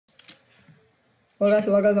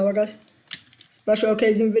Hello guys. Special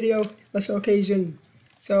occasion video, special occasion.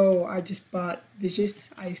 So I just bought fishes.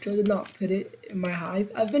 I still did not put it in my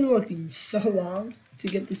hive. I've been working so long to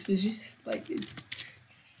get this fishes. Like it's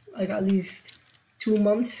like at least 2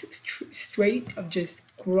 months straight of just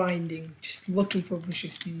grinding, just looking for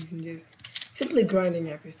fishes bees and just simply grinding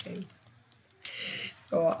everything.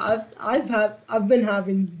 So I've been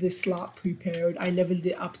having this slot prepared. I leveled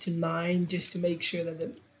it up to 9 just to make sure that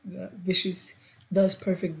the vicious does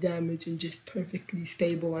perfect damage and just perfectly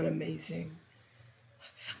stable and amazing.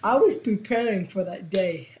 I was preparing for that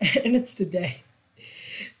day, and it's today.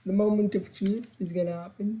 The moment of truth is gonna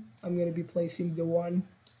happen. I'm gonna be placing the one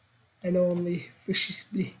and only vicious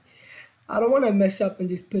bee. I don't want to mess up and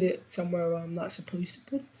just put it somewhere where I'm not supposed to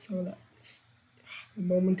put it. So that's the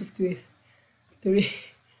moment of truth. 3,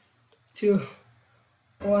 2,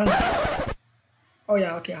 1. Oh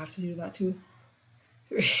yeah, okay, I have to do that too.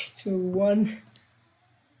 3, 2, 1.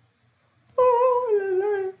 Oh, la,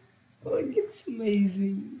 la. Oh, it's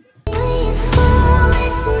amazing.